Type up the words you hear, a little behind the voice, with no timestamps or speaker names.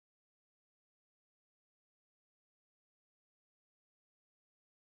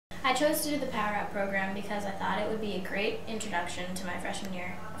I chose to do the Power Up program because I thought it would be a great introduction to my freshman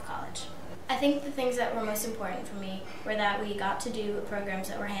year of college. I think the things that were most important for me were that we got to do programs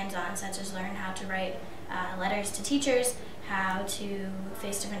that were hands-on, such as learn how to write letters to teachers, how to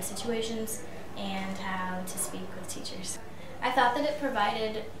face different situations, and how to speak with teachers. I thought that it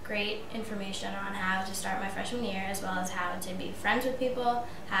provided great information on how to start my freshman year, as well as how to be friends with people,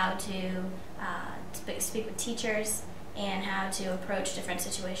 how to speak with teachers, and how to approach different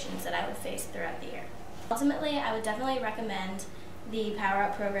situations that I would face throughout the year. Ultimately, I would definitely recommend the Power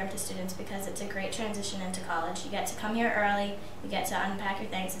Up program to students because it's a great transition into college. You get to come here early, you get to unpack your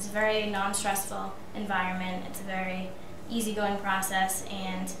things. It's a very non-stressful environment, it's a very easygoing process,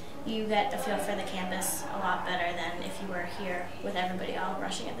 and you get a feel for the campus a lot better than if you were here with everybody all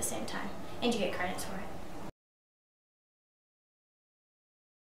rushing at the same time. And you get credits for it.